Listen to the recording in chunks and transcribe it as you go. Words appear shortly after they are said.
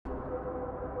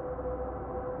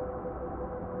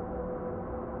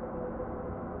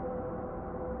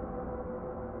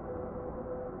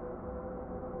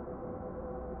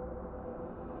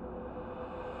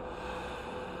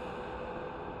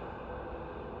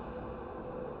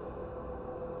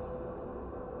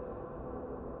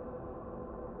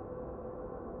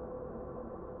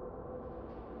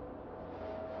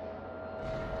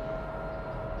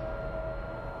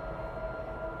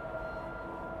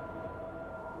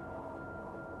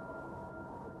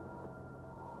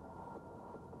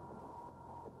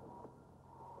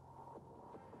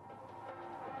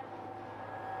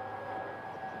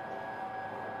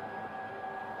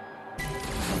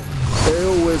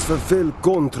fulfill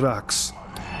contracts.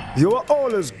 You are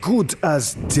all as good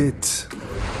as dead.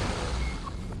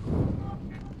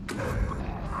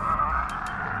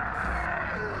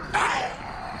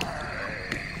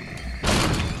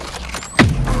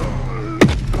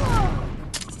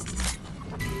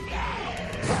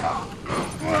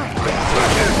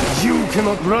 You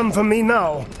cannot run from me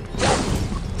now.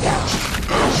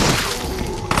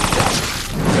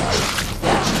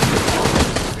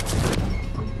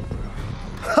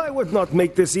 I would not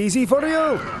make this easy for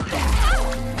you.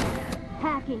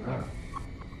 Hacking.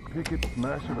 Pick it,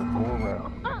 smash it, or go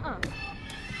around.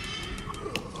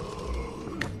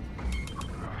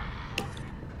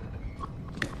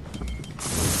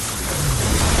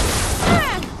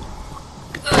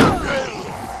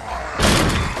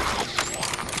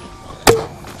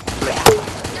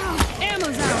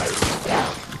 Ammo's out.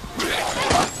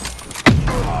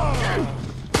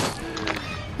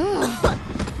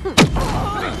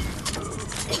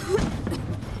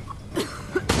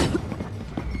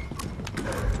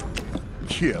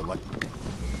 Yeah, like...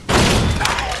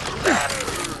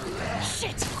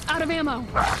 Shit! Out of ammo.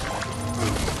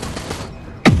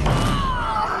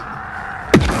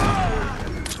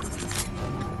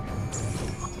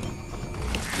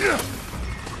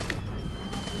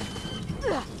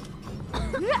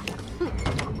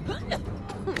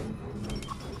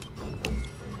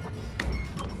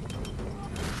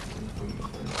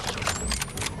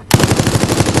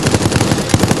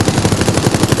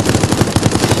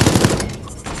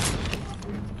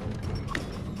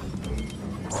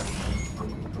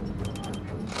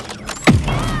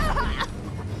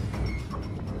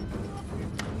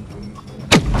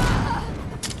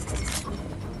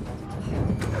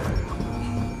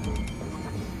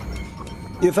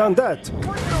 You found that?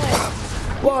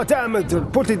 What amateur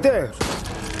put it there?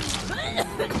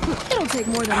 It'll take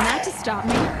more than that to stop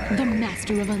me. The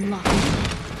master of unlocking.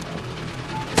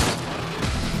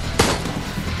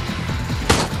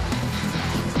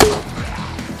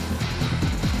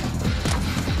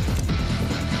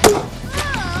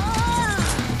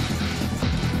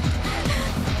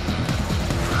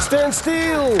 Stand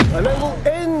still, and I will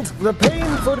end the pain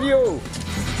for you.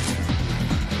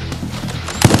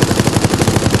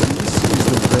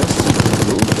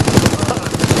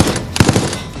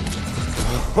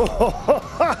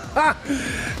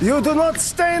 You do not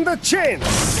stand a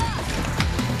chance!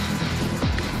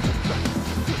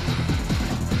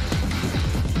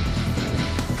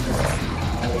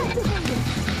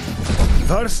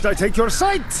 First I take your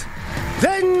sight,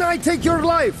 then I take your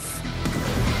life!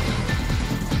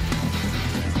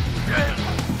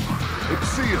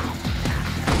 Exceed.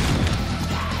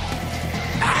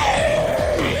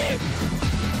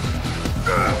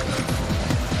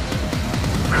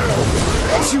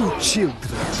 You children,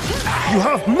 you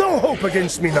have no hope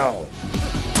against me now!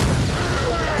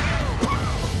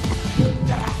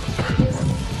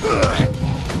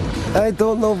 I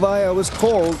don't know why I was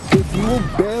called if you will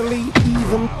barely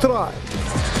even try.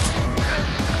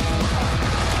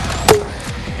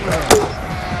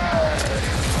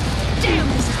 Damn,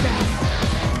 this is bad.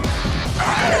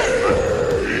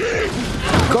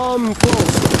 Come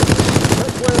closer.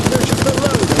 That way unleashes the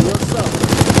load on yourself.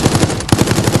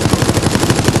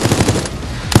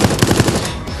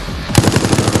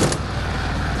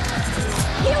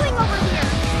 Healing over here.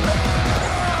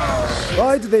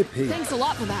 Why do they pay Thanks a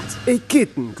lot for that. a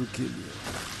kitten to kill you?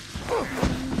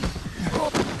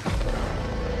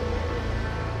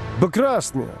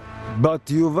 Прекрасно, but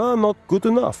you were not good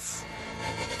enough.